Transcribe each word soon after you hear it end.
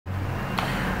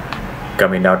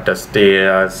coming out the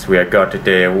stairs. We got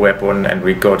the weapon and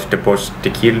we got the boss to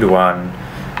kill one.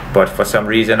 But for some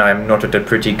reason I'm not the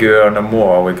pretty girl no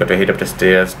more. We gotta hit up the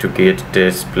stairs to get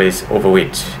this place over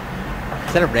with.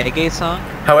 Is that a reggae song?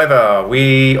 However,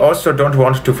 we also don't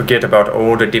want to forget about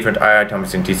all the different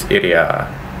items in this area.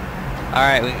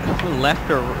 Alright, we go left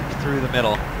or through the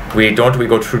middle? We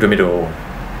go through the middle.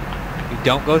 You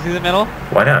don't go through the middle?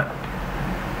 Why not?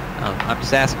 Oh, I'm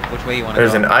just asking which way you want to go.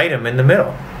 There's an item in the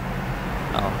middle.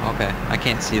 Oh, okay. I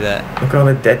can't see that. Look at all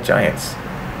the dead giants.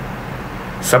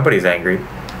 Somebody's angry.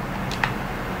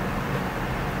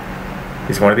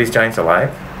 Is one of these giants alive?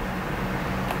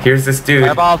 Here's this dude.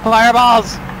 Fireballs!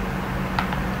 Fireballs!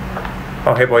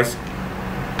 Oh, hey boys.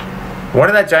 One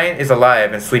of that giant is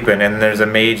alive and sleeping, and there's a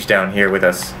mage down here with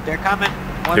us. They're coming.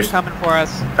 One's coming for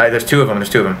us. There's two of them. There's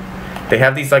two of them. They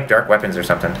have these like dark weapons or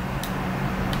something.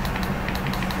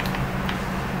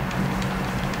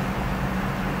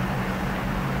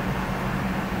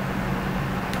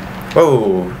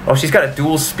 Whoa! Oh, she's got a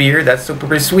dual spear. That's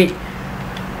super sweet.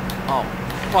 Oh,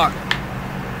 fuck.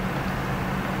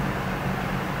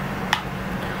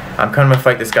 I'm coming to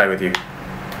fight this guy with you.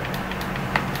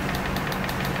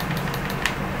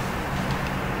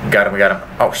 Got him, we got him.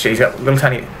 Oh shit, he's got little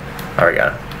tiny... Oh, we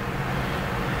got him.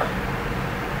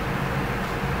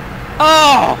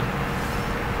 Oh!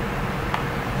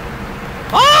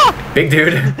 Oh! Big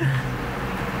dude.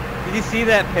 Did you see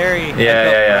that parry?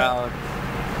 Yeah.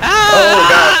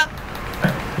 Ah! Oh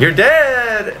god. You're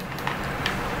dead!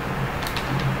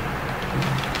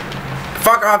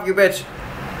 Fuck off, you bitch!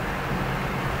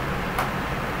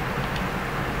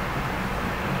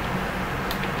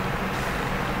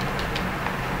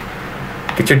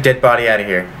 Get your dead body out of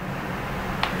here.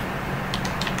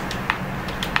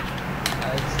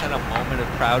 I just had a moment of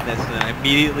proudness and I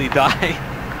immediately died.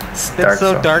 Dark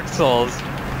so Soul. Dark Souls.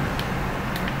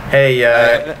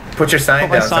 Hey, put your sign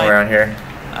down somewhere around here.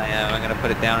 I am. I'm gonna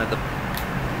put it down at the...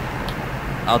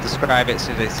 I'll describe it as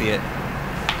soon as I see it.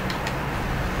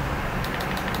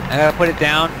 I gotta put it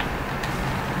down.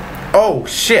 Oh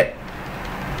shit!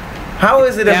 How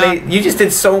is it amazing? You just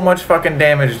did so much fucking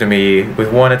damage to me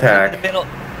with one attack.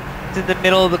 It's in the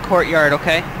middle of the courtyard,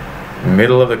 okay?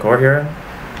 Middle of the courtyard?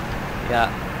 Yeah.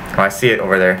 Oh, I see it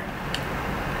over there.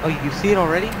 Oh, you see it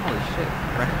already? Holy shit.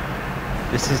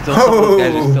 This is still... Some of those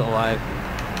guys are still alive.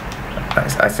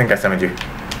 I think I summoned you.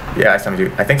 Yeah, I summoned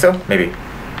you. I think so? Maybe.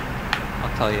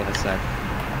 I'll tell you in a sec.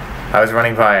 I was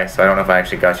running by, so I don't know if I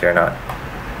actually got you or not.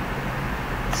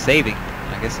 Saving.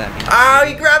 I guess that means... Ow,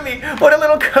 he grabbed me! What a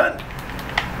little cunt!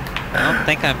 I don't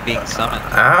think I'm being summoned.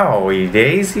 Owie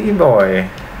daisy boy.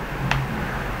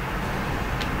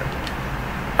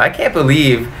 I can't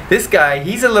believe this guy,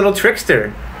 he's a little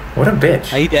trickster. What a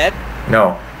bitch. Are you dead?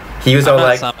 No. He was all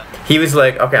like... Summoned. He was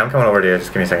like, okay, I'm coming over to you,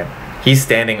 just give me a second. He's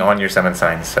standing on your summon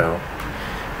sign, so...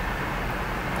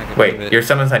 Wait, your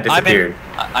summon sign disappeared.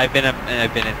 I've been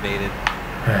invaded.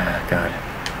 God.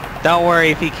 Don't worry,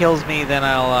 if he kills me, then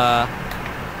I'll,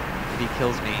 if he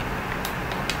kills me,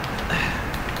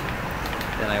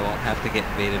 then I won't have to get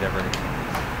invaded ever again.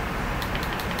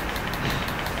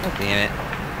 Oh, damn it.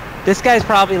 This guy's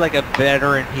probably like a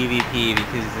veteran PvP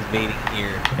because he's invading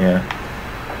here. Yeah.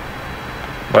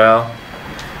 Well,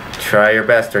 try your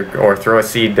best, or throw a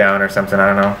seed down or something, I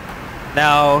don't know.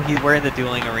 No, we're in the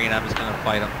dueling arena, I'm just gonna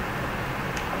fight him.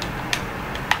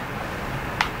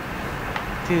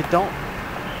 Dude, don't...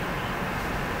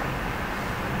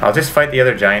 I'll just fight the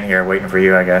other giant here, waiting for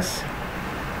you, I guess.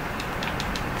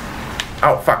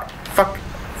 Oh, fuck. Fuck.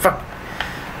 Fuck.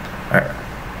 Alright.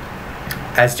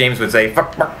 As James would say,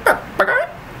 fuck, fuck, fuck, fuck.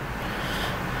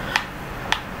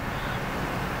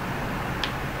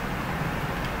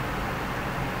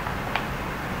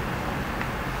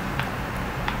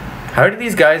 How do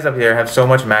these guys up here have so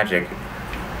much magic?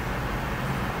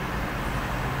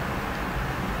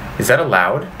 Is that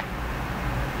allowed?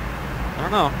 I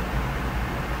don't know.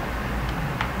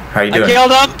 How are you doing? I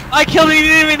killed him! I killed him! He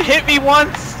didn't even hit me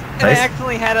once! And Nice. I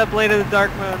accidentally had a Blade of the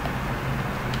Dark Moon.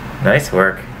 Nice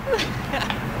work.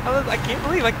 I can't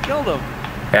believe I killed him.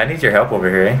 Yeah, I need your help over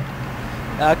here,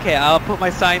 eh? Okay, I'll put my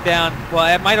sign down. Well,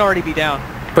 it might already be down.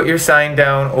 Put your sign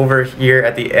down over here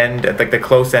at the end, at like the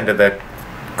close end of the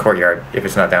courtyard, if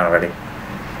it's not down already.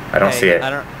 I don't see it. I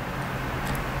don't...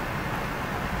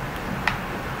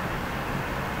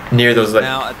 Near those like...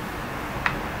 Now,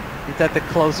 it's at the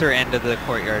closer end of the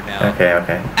courtyard now. Okay,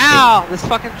 okay. Ow! This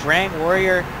fucking Drang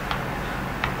warrior.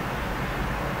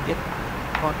 Get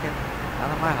fucking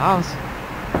out of my house.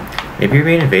 Maybe you're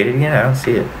being invaded again? I don't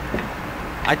see it.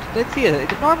 I did see it.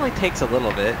 It normally takes a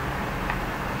little bit.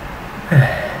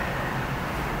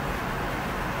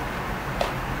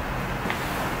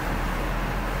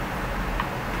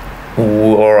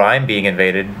 I'm being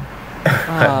invaded.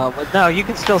 But no, you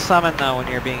can still summon though when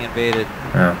you're being invaded.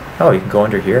 Oh, you can go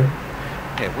under here?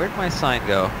 Okay, where'd my sign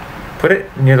go? Put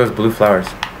it near those blue flowers.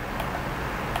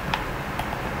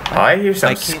 I hear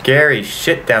some scary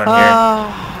shit down here.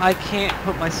 I can't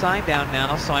put my sign down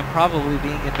now, so I'm probably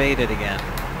being invaded again.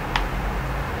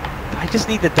 I just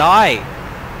need to die.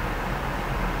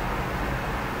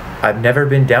 I've never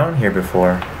been down here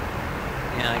before.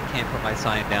 Yeah, I can't put my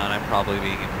sign down. I'm probably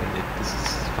being invaded. This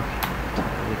is fucking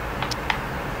totally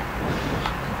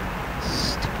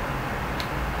stupid.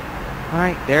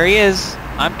 Alright, there he is.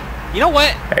 You know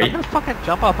what? I'm gonna fucking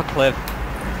jump off a cliff.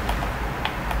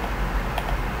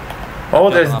 Oh,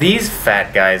 there's these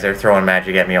fat guys that are throwing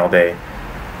magic at me all day.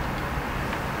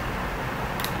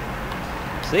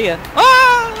 See ya.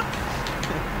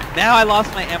 Ah! Now I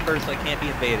lost my ember, so I can't be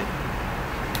invaded.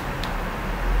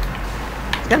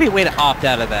 There's gotta be a way to opt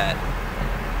out of that.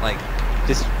 Like,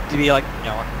 just to be like, you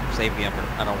know, save the ember.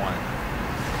 I don't want it.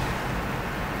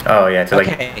 Oh yeah, to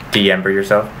like de-ember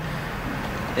yourself?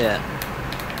 Yeah.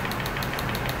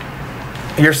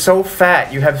 You're so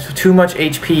fat, you have too much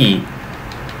HP.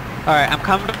 Alright, I'm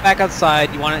coming back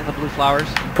outside. You want it in the blue flowers?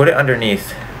 Put it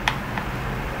underneath.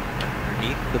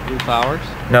 Underneath the blue flowers?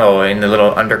 No, in the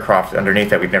little undercroft underneath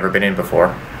that we've never been in before.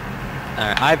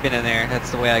 Alright, I've been in there.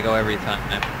 That's the way I go every time.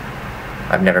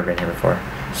 I've never been here before.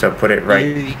 So put it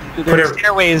right. There's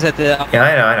stairways at the. Yeah,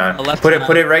 I know.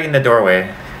 Put it right in the doorway.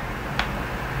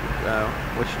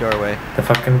 Which doorway? The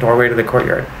fucking doorway to the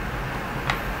courtyard.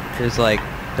 There's like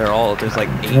there's like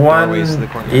 8 doorways to the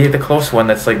courtyard. Yeah, the close one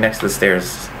that's like next to the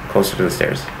stairs, closer to the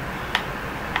stairs.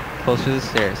 Closer to the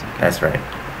stairs. Okay. That's right.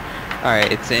 All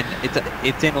right, it's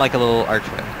in like a little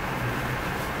archway.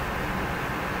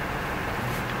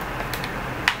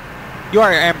 You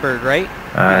are embered, right?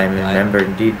 I'm embered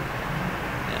indeed.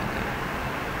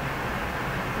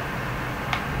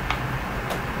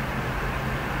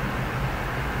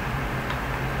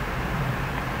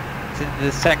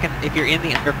 The second, if you're in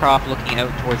the undercroft looking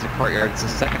out towards the courtyard, it's the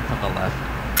second from the left.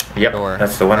 Yep, door.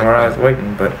 That's the one where I was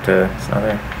waiting, but it's not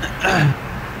there.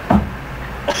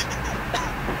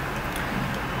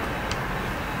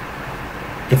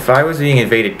 If I was being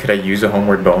invaded, could I use a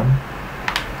homeward bone?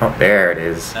 Oh, there it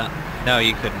is. No,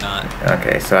 you could not.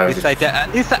 Okay, so I was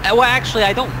well, actually,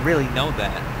 I don't really know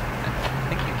that. I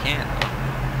think you can, though.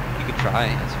 You could try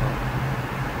as well.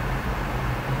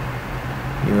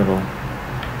 You little...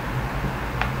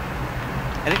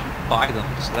 I think you buy them,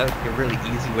 so that would be a really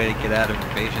easy way to get out of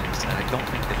invasions, and I don't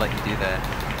think they'd let you do that.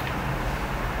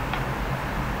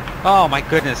 Oh my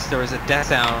goodness, there was a death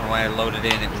sound when I loaded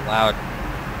in, it was loud.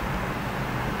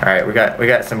 Alright, we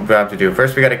got some job to do.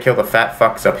 First we gotta kill the fat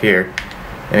fucks up here.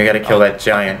 And we gotta kill that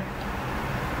giant.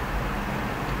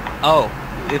 Oh,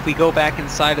 if we go back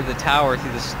inside of the tower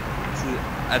through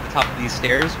at the top of these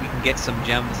stairs, we can get some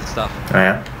gems and stuff. Oh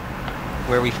yeah?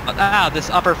 Where we fought, this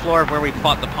upper floor where we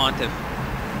fought the pontiff.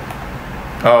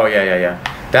 Oh yeah.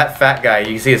 That fat guy, you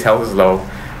can see his health is low.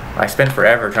 I spent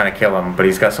forever trying to kill him, but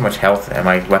he's got so much health and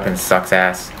my weapon sucks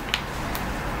ass.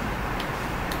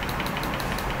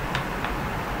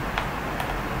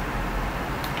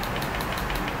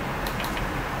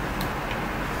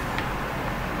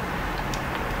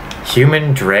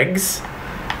 Human dregs?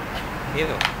 Ew.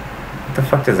 What the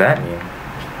fuck does that mean?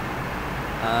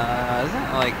 Isn't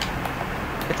that like...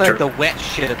 It's like the wet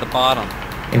shit at the bottom.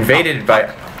 Invaded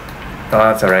by... Oh,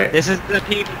 that's alright. This is the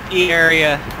PvP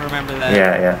area, remember that?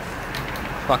 Yeah.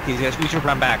 Fuck these guys, we should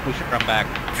run back,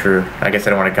 True. I guess I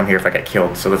don't want to come here if I get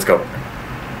killed, so let's go.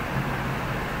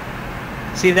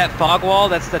 See that fog wall?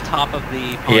 That's the top of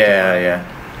the... Yeah.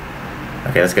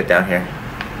 Okay, let's get down here.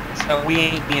 So we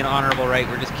ain't being honorable, right?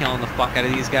 We're just killing the fuck out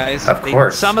of these guys. Of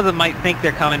course. Some of them might think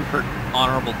they're coming for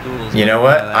honorable duels. You know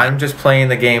what? I'm just playing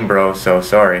the game, bro, so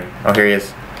sorry. Oh, here he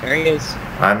is. There he is.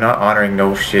 I'm not honoring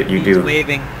no shit you He's do.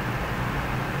 waving.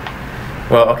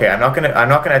 Well, okay, I'm not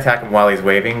gonna attack him while he's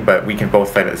waving, but we can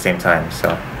both fight at the same time, so.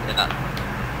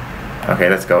 Yeah. Okay,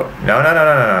 let's go. No.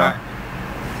 Right.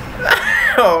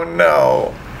 Oh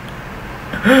no.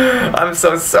 I'm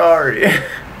so sorry.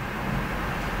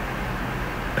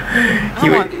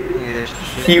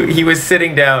 He was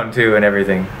sitting down too and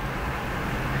everything.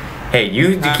 Hey,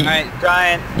 you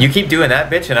keep doing that,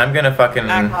 bitch, and I'm gonna fucking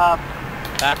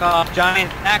back off,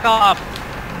 giant, back off.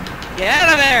 Get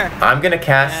out of there. I'm gonna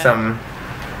cast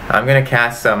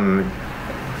some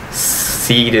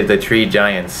seed of the tree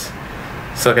giants.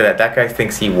 So look at that. That guy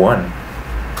thinks he won.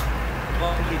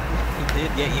 Well, he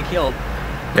did get you killed.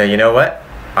 Now you know what?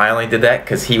 I only did that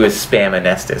because he was spamming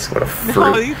Estes. What a fruit.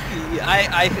 No,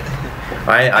 I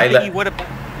think he would have.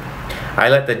 I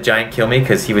let the giant kill me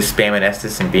because he was spamming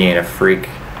Estes and being a freak.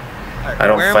 I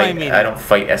don't where fight. am I meeting? I don't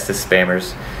fight Estes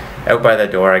spammers. Out by the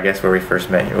door, I guess, where we first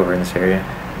met over in this area.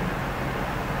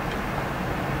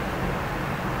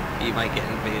 You might get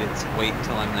invaded. So wait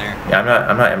until I'm there. Yeah,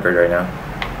 I'm not embered right now.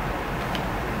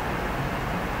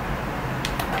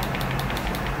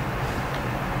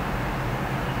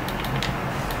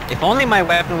 If only my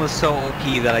weapon was so OP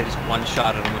that I just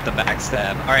one-shotted him with the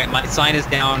backstab. Alright, my sign is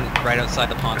down right outside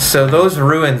the pond. So those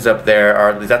ruins up there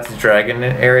is that the dragon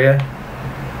area?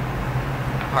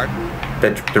 Pardon?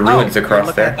 The ruins across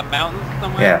you're there? at the mountains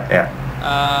somewhere?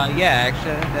 Yeah. Yeah,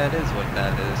 actually, I think that is what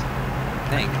that is. I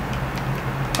think.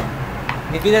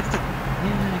 Maybe that's the...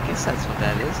 Yeah, I guess that's what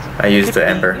that is. I used the Could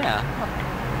be, ember. Yeah.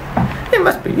 It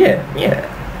must be, yeah.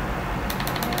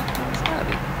 It's gotta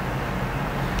be.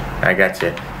 I got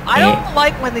you. I don't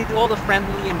like when they do all the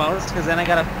friendly emotes, because then I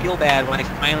gotta feel bad when I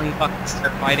finally fucking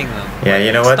start fighting them. Yeah,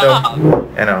 you know what Stop. though?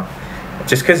 I know.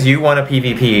 Just because you want a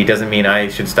PvP doesn't mean I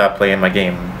should stop playing my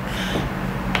game.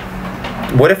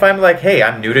 What if I'm like, hey,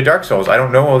 I'm new to Dark Souls, I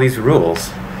don't know all these rules.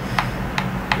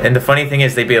 And the funny thing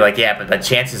is, they'd be like, yeah, but the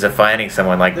chances of finding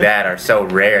someone like that are so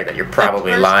rare that you're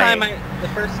probably lying.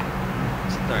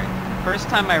 First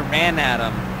time I ran at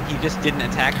him, he just didn't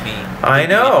attack me. I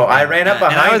know, I ran up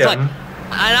behind him.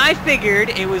 And I figured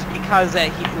it was because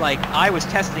that I was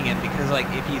testing him because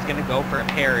if he's gonna go for a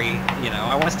parry,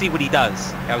 I want to see what he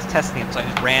does. I was testing him, so I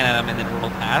just ran at him and then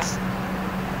rolled past.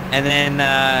 And then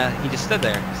he just stood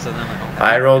there. So then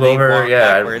I rolled over,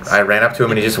 yeah, I ran up to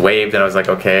him and he just waved and I was like,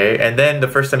 okay. And then the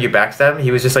first time you backstabbed him,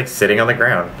 he was just like sitting on the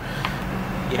ground.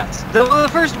 Yes. The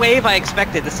first wave I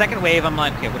expected. The second wave, I'm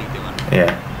like, okay, what are you doing?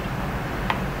 Yeah.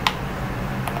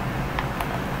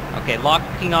 Okay,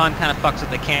 locking on kind of fucks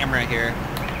with the camera here.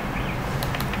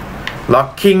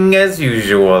 Locking as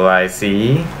usual, I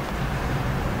see.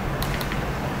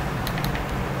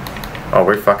 Oh,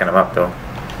 we're fucking him up though.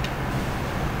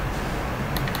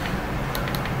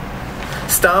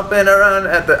 Stomping around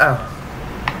at the... Oh.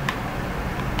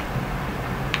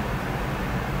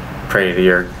 Pray to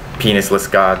your penisless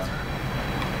god.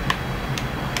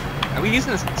 Are we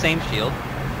using the same shield?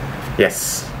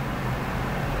 Yes.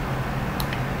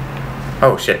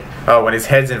 Oh shit. Oh, when his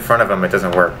head's in front of him, it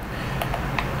doesn't work.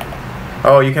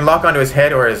 Oh, you can lock onto his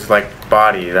head or his,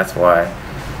 body, that's why.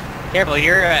 Careful,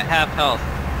 you're at half health.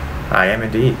 I am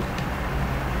indeed.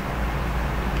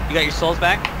 You got your souls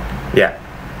back? Yeah.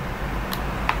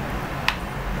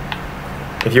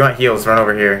 If you want heals, run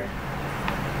over here.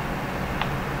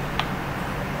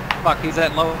 Fuck, he's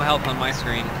at low health on my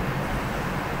screen.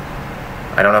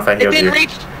 I don't know if I healed you. It didn't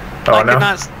reach! Oh, I no? could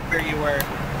not see where you were.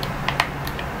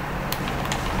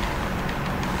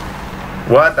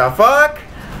 What the fuck?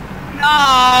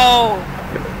 No!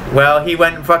 Well, he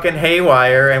went fucking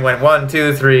haywire and went 1,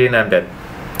 2, 3, and I'm dead.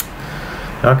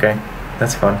 Okay,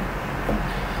 that's fun.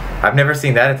 I've never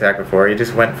seen that attack before. He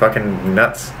just went fucking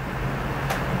nuts.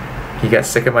 He got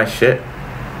sick of my shit.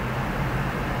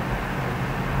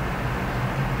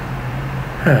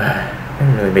 I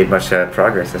haven't really made much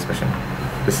progress this mission,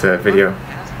 this video.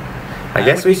 I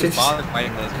guess we should. Bother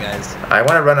fighting those guys. I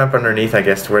want to run up underneath, I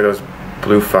guess, to where those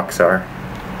blue fucks are.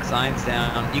 Signs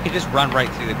down. You can just run right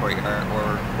through the courtyard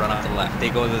or run off to the left. They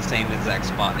go to the same exact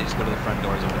spot. They just go to the front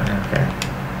doors over there. Okay.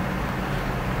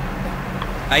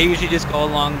 I usually just go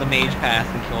along the mage path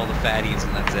and kill all the fatties,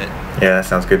 and that's it. Yeah, that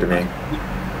sounds good to me.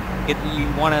 You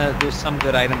wanna? There's some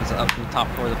good items up in the top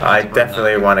floor of the. I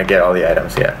definitely want to get all the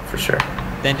items. Yeah, for sure.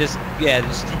 Then just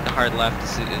take the hard left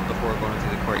before going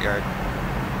through the courtyard.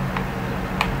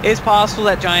 It's possible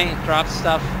that giant drops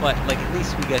stuff, but at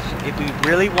least we get. If we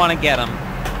really want to get them,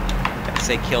 I'd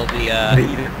say kill the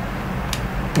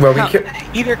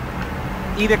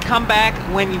either come back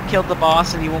when you killed the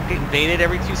boss and you won't get invaded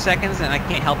every 2 seconds, and I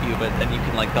can't help you, but then you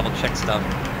can double check stuff,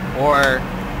 or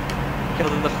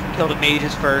kill the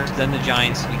mages first, then the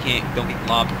giants. So we don't get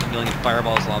lobbed a million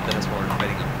fireballs lobbed at us while we're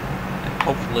fighting them. And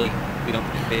hopefully we don't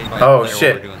get invaded by a player shit!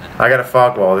 while we're doing that. I got a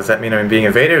fog wall. Does that mean I'm being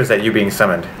invaded, or is that you being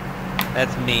summoned?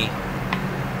 That's me.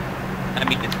 I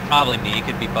mean, it's probably me. It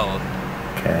could be both.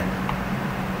 Okay.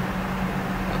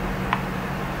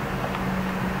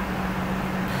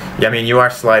 Yeah, I mean, you are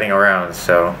sliding around,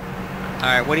 so...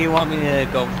 Alright, what do you want me to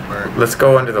go for? Let's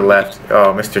go under the left.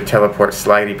 Oh, Mr. Teleport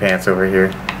Slidey Pants over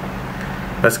here.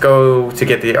 Let's go to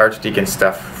get the Archdeacon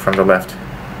stuff from the left.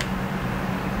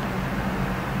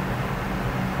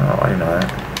 Oh, I didn't know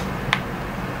that.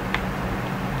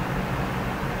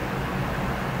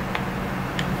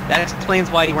 That explains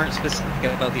why you weren't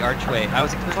specific about the archway. I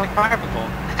was expecting fireball.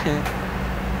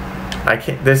 I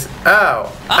can't... This...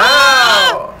 Ow!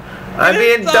 Ah! Ow! I'm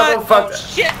being double fucked. Oh,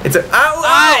 shit! It's a... Ow!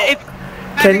 Ow!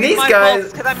 Can these guys...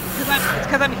 It's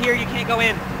because I'm here, you can't go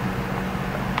in.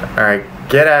 Alright,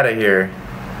 get out of here.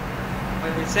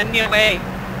 Wait, send me away.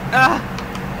 Ah!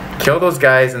 Kill those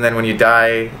guys, and then when you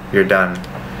die, you're done.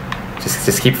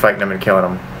 Just keep fighting them and killing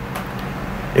them.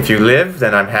 If you live,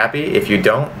 then I'm happy. If you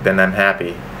don't, then I'm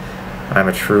happy. I'm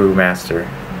a true master.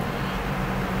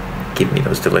 Give me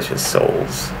those delicious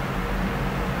souls.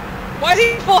 Why is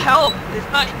he full health?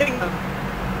 It's not hitting them.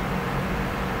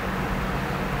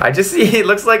 I just see, it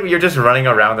looks like you're just running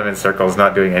around them in circles,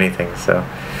 not doing anything, so.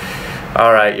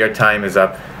 Alright, your time is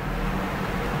up.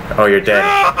 Oh, you're dead.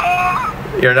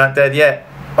 You're not dead yet.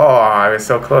 Oh, I was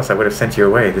so close. I would have sent you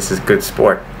away. This is good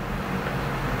sport.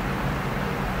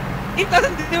 He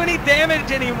doesn't do any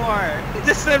damage anymore. He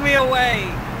just sent me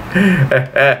away.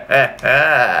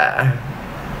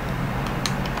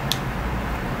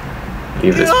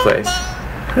 Leave this place.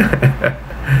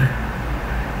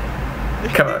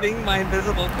 Come on. Leaving my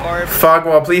invisible cord. Fog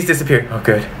wall, please disappear. Oh,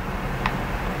 good.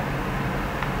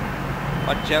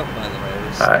 Watch out, by the way.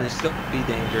 There's still be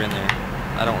danger in there.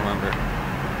 I don't remember.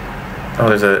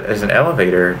 Oh, there's an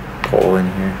elevator pole in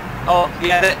here. Oh,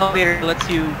 yeah, the elevator lets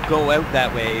you go out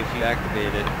that way if you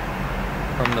activate it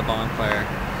from the bonfire.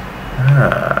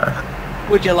 Ah.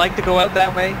 Would you like to go out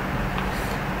that way?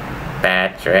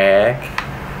 Patrick.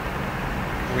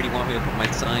 Where do you want me to put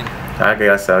my sign? I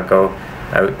guess I'll go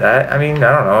out that. I mean,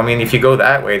 I don't know. I mean, if you go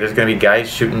that way, there's gonna be guys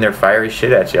shooting their fiery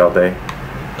shit at you all day.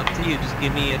 Up to you. Just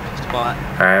give me a spot.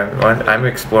 I'm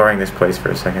exploring this place for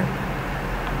a second.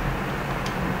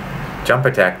 Jump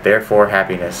attack, therefore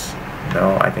happiness.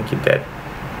 No, I think you're dead.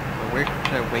 Well, where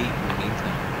should I wait in the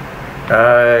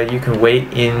meantime? You can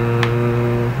wait in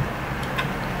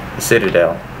the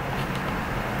Citadel.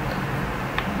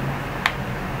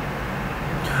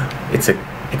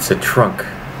 It's a trunk.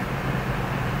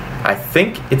 I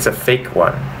think it's a fake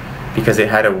one because it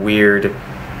had a weird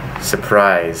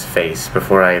surprise face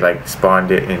before I like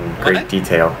spawned it in great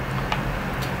detail.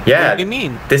 Yeah. What do you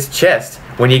mean? This chest,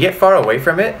 when you get far away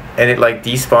from it and it like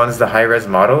despawns the high-res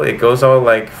model, it goes all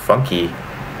like funky.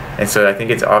 And so I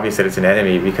think it's obvious that it's an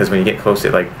enemy because when you get close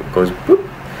it like goes whoop.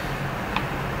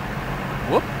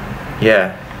 Whoop?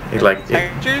 Yeah. It like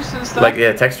textures and stuff? Like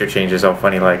yeah, texture changes all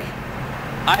funny like.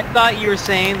 I thought you were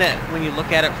saying that when you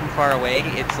look at it from far away,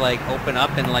 it's like open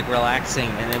up and like relaxing,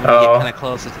 and then when you get kind of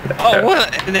close, it's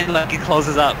what? And then like it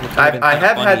closes up. I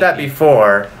have had that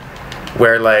before,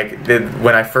 where like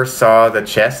when I first saw the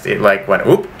chest, it like went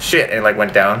oop shit and like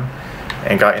went down,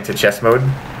 and got into chest mode.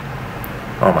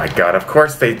 Oh my god! Of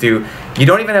course they do. You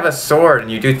don't even have a sword, and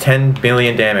you do 10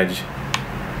 billion damage.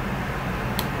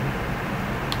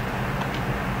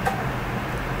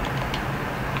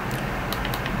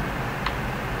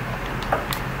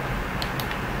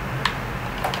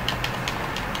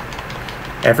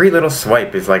 Every little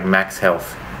swipe is like max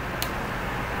health.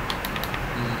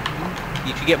 Mm-hmm.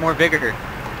 You should get more vigor.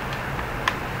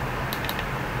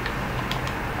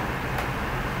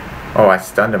 Oh, I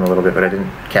stunned him a little bit, but I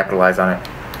didn't capitalize on it.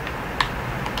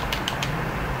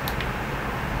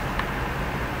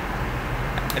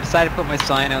 I decided to put my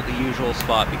sign out the usual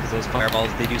spot because those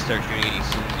fireballs, they do start shooting at you as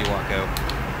soon as you walk out.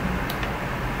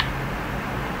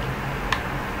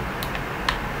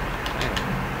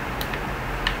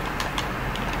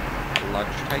 Large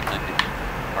tight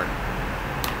part.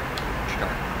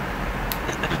 Sharp.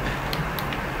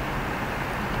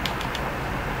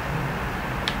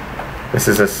 This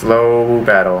is a slow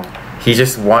battle. He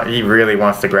really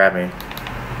wants to grab me.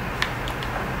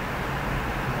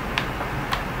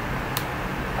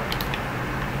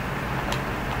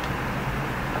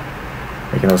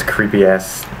 Making those creepy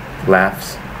ass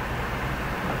laughs.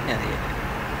 Yeah,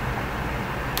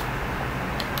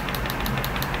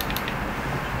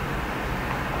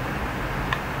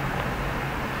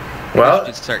 Well,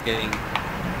 just start getting.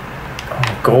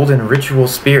 Oh, golden ritual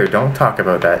spear. Don't talk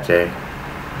about that, Jay.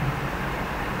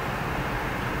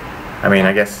 I mean,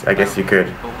 I guess you could.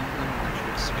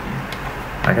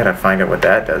 I gotta find out what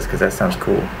that does because that sounds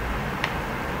cool.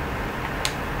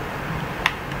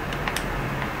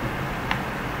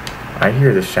 I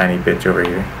hear this shiny bitch over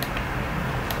here.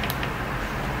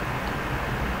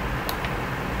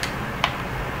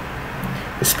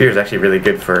 The spear is actually really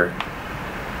good for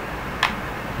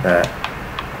that.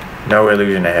 No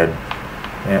illusion ahead.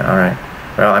 Yeah, alright.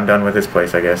 Well, I'm done with this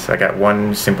place, I guess. I got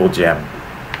one simple gem.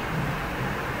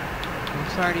 I'm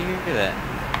sorry to hear that.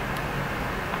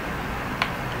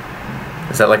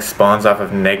 Is that like spawns off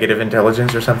of negative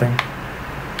intelligence or something?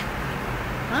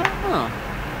 I don't know.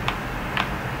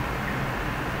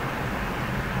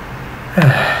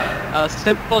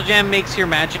 Simple gem makes your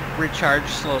magic recharge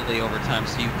slowly over time,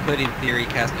 so you could, in theory,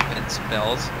 cast defense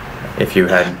spells. If you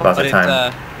had lots of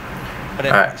time.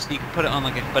 But Alright. so you can put it on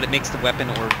like but it makes the weapon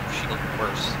or shield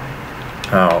worse.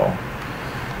 Oh.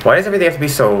 Why does everything have to be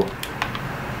so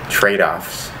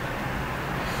trade-offs?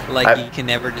 Like you can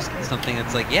never just get something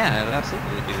that's like, yeah, it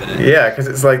absolutely would do that. Yeah, because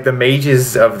it's like the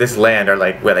mages of this land are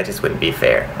like, well, that just wouldn't be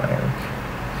fair. Like,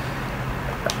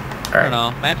 I don't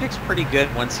know. Magic's pretty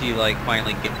good once you like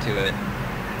finally get to it.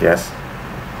 Yes.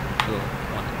 Cool.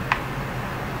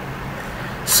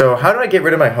 So how do I get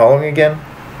rid of my hauling again?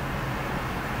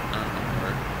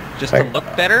 Just to look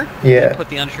better? Yeah. Put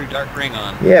the Untrue Dark Ring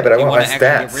on. Yeah, but I you want my actually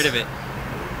stats. Get rid of it.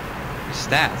 Your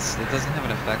stats. It doesn't have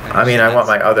an effect on your I mean, stats. I want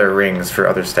my other rings for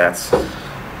other stats. Well,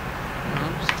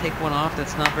 just take one off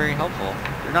that's not very helpful.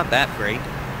 They're not that great.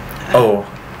 Oh,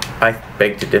 I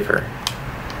beg to differ.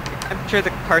 I'm sure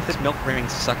the Carthage Milk Ring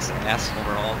sucks ass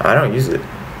overall. I don't use it.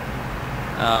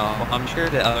 Oh, I'm sure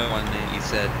the other one that you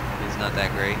said is not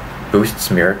that great.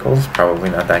 Boosts miracles, probably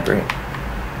not that great.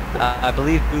 I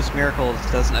believe Boost Miracles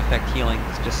doesn't affect healing,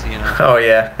 just so you know. Oh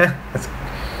yeah.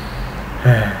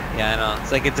 Yeah, I know.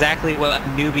 It's like exactly what a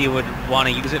newbie would want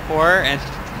to use it for, and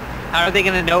how are they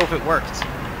going to know if it works?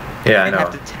 Yeah, I They'd know.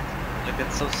 have to like,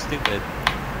 that's so stupid.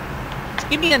 Just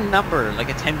give me a number, like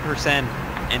a 10%,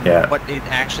 and what it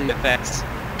actually affects.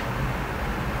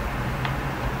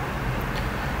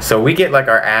 So we get like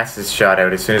our asses shot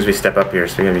out as soon as we step up here,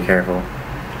 so we gotta be careful.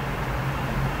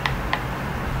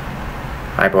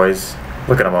 Hi boys,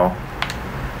 look at them all.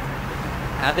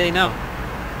 How do they know?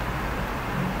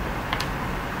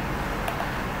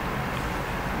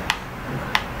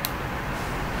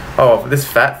 Oh, this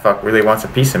fat fuck really wants a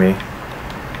piece of me.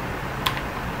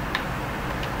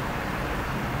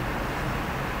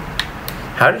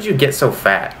 How did you get so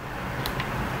fat?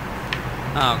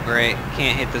 Oh, great.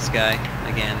 Can't hit this guy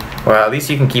again. Well, at least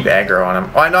you can keep aggro on him.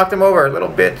 Oh, I knocked him over, little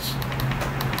bitch.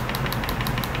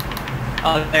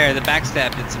 Oh, there, the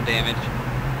backstab did some damage.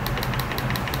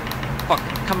 Fuck,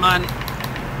 come on.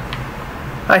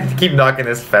 I keep knocking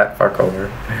this fat fuck over.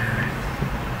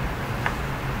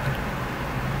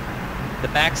 The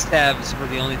backstabs were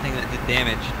the only thing that did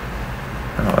damage.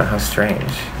 Oh, how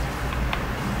strange.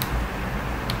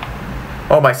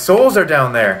 Oh, my souls are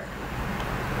down there.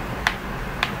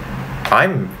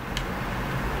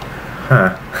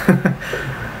 Huh.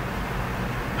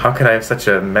 How could I have such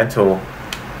a mental...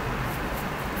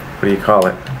 What do you call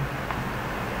it?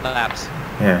 Lapse.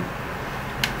 Yeah.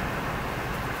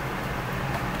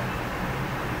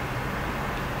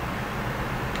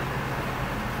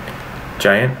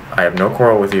 Giant, I have no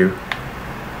quarrel with you.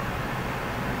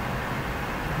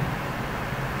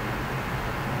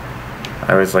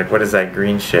 I was like, what is that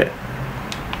green shit?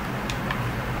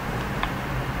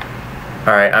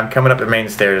 Alright, I'm coming up the main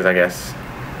stairs, I guess.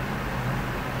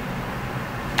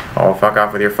 Oh, fuck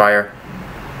off with your fire.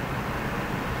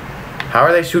 How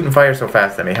are they shooting fire so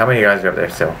fast at me? How many guys are up there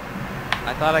still?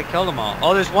 I thought I killed them all.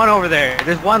 Oh, there's one over there.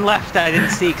 There's one left that I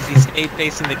didn't see because he stayed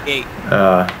facing the gate.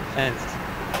 Fence.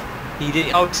 He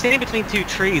did. Oh, standing between two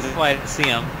trees. That's why I didn't see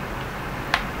him.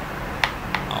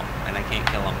 Oh, and I can't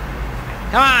kill him.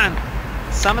 Come on!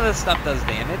 Some of this stuff does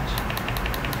damage.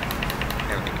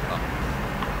 There we go.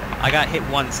 I got hit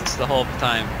once the whole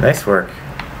time. Nice work.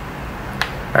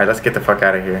 Alright, let's get the fuck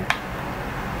out of here.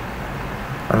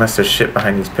 Unless there's shit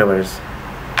behind these pillars.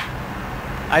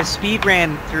 I've speed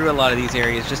ran through a lot of these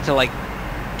areas just to like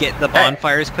get the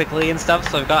bonfires quickly and stuff,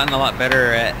 so I've gotten a lot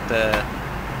better at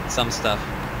some stuff.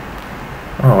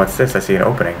 Oh, what's this? I see an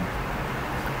opening.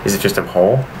 Is it just a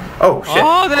hole? Oh, shit.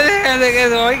 Oh,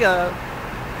 there we go.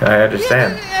 I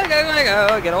understand. Yeah,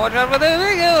 gotta watch out for this.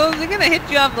 There he goes. They're gonna hit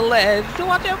you off the ledge. So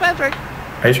watch out, Patrick.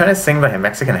 Are you trying to sing the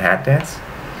Mexican hat dance?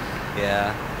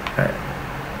 Yeah. Alright.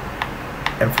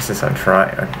 Emphasis on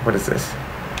trying. What is this?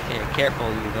 Okay, careful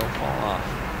you don't fall off.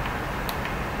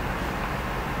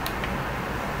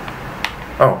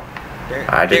 Oh.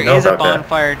 I didn't know about that. There is a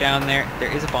bonfire down there.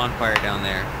 There is a bonfire down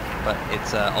there, but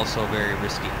it's also very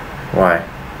risky. Why?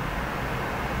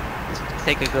 Just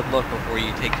take a good look before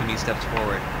you take too many steps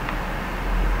forward.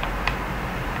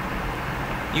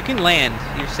 You can land.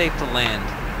 You're safe to land.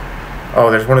 Oh,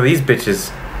 there's one of these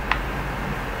bitches.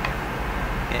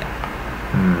 Yeah.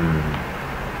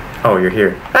 Oh, you're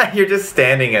here. You're just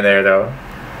standing in there, though.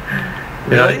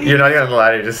 Really? You're not even on the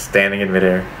ladder. You're just standing in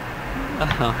midair.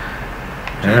 Oh.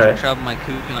 Alright. Shove my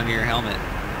cooch on your helmet.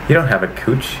 You don't have a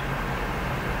cooch.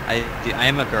 I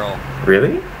am a girl.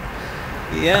 Really?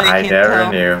 Yeah, I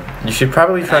never knew. You should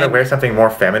probably try to wear something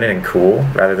more feminine and cool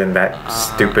rather than that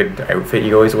stupid outfit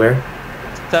you always wear.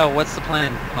 So, what's the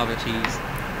plan, Papa Cheese?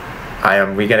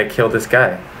 We gotta kill this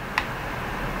guy.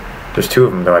 There's two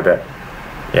of them, though, I bet.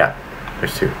 Yeah,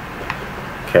 there's two.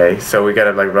 Okay, so we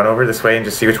gotta like run over this way and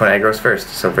just see which one aggro's first.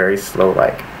 So very slow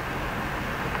like.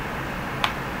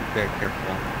 Very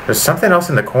careful. There's something else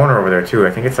in the corner over there too.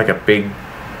 I think it's like a big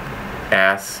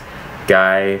ass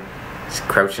guy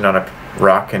crouching on a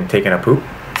rock and taking a poop.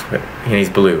 And he's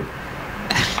blue.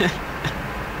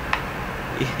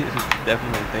 He's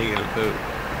definitely taking a poop.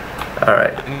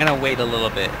 Alright. I'm gonna wait a little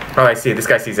bit. Oh, I see. This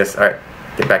guy sees us. Alright.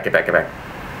 Get back, get back, get back.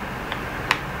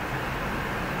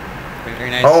 Very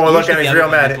nice. Oh, look Usually at him. the He's other real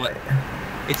one mad.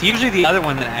 is it's usually the other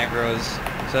one that aggroes.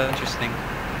 So interesting.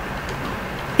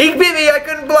 He bit me. I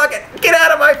couldn't block it. Get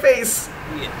out of my face.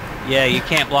 Yeah, you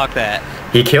can't block that.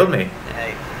 He killed me.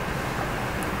 Hey.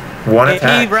 One If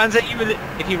attack. he runs at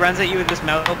you with his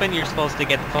mouth open, you're supposed to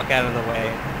get the fuck out of the way.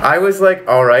 I was like,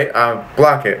 alright,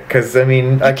 block it. Because, I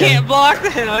mean, I can't block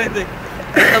that.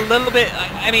 It's a little bit.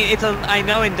 I mean, I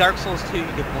know in Dark Souls 2 you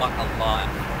can block a lot.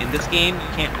 In this game, you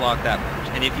can't block that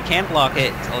much. And if you can block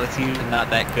it, it's usually not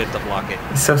that good to block it.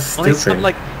 It's so Only stupid.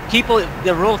 like people.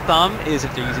 The rule of thumb is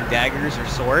if they're using daggers or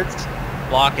swords,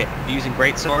 block it. If you're using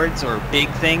great swords or big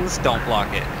things, don't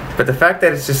block it. But the fact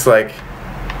that it's just like,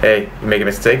 hey, you make a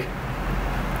mistake,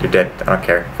 you're dead. I don't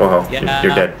care. Full health. Yeah,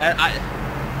 You're dead.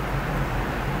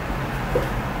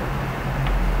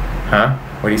 Huh?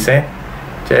 What do you say?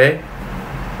 Jay?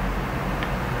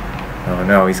 Oh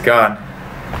no, he's gone.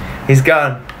 He's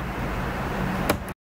gone.